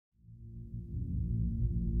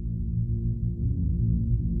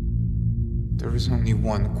There is only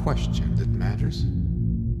one question that matters.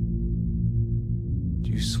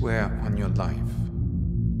 Do you swear on your life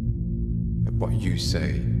that what you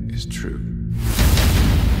say is true?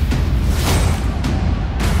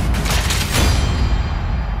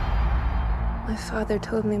 My father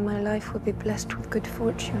told me my life would be blessed with good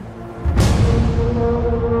fortune.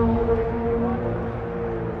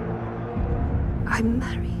 I'm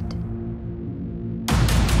married.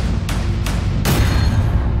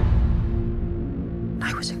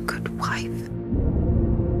 I was a good wife.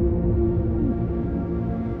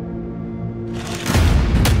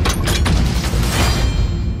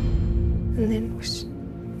 And then was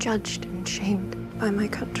judged and shamed by my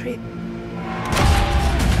country.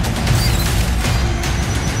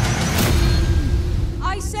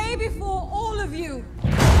 I say before all of you,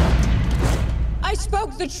 I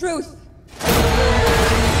spoke the truth.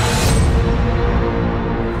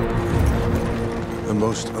 A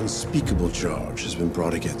most unspeakable charge has been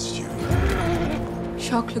brought against you.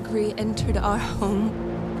 Jacques Legree entered our home.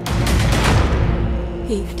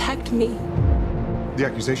 He attacked me. The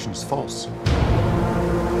accusation is false.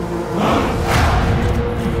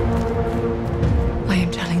 I am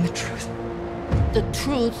telling the truth. The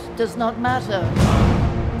truth does not matter.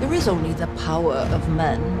 There is only the power of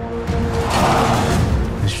men.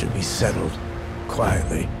 This should be settled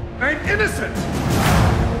quietly. I'm innocent!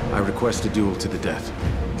 I request a duel to the death.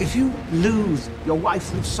 If you lose, your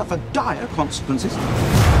wife will suffer dire consequences.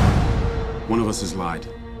 One of us has lied.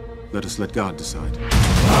 Let us let God decide.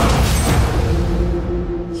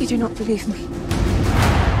 You do not believe me.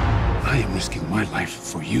 I am risking my life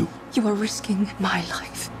for you. You are risking my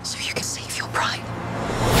life so you can save your pride.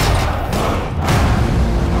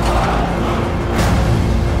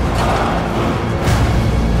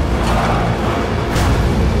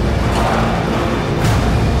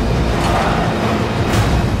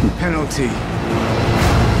 The penalty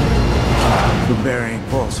for bearing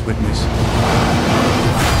false witness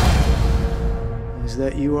is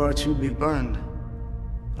that you are to be burned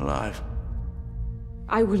alive.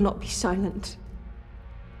 I will not be silent.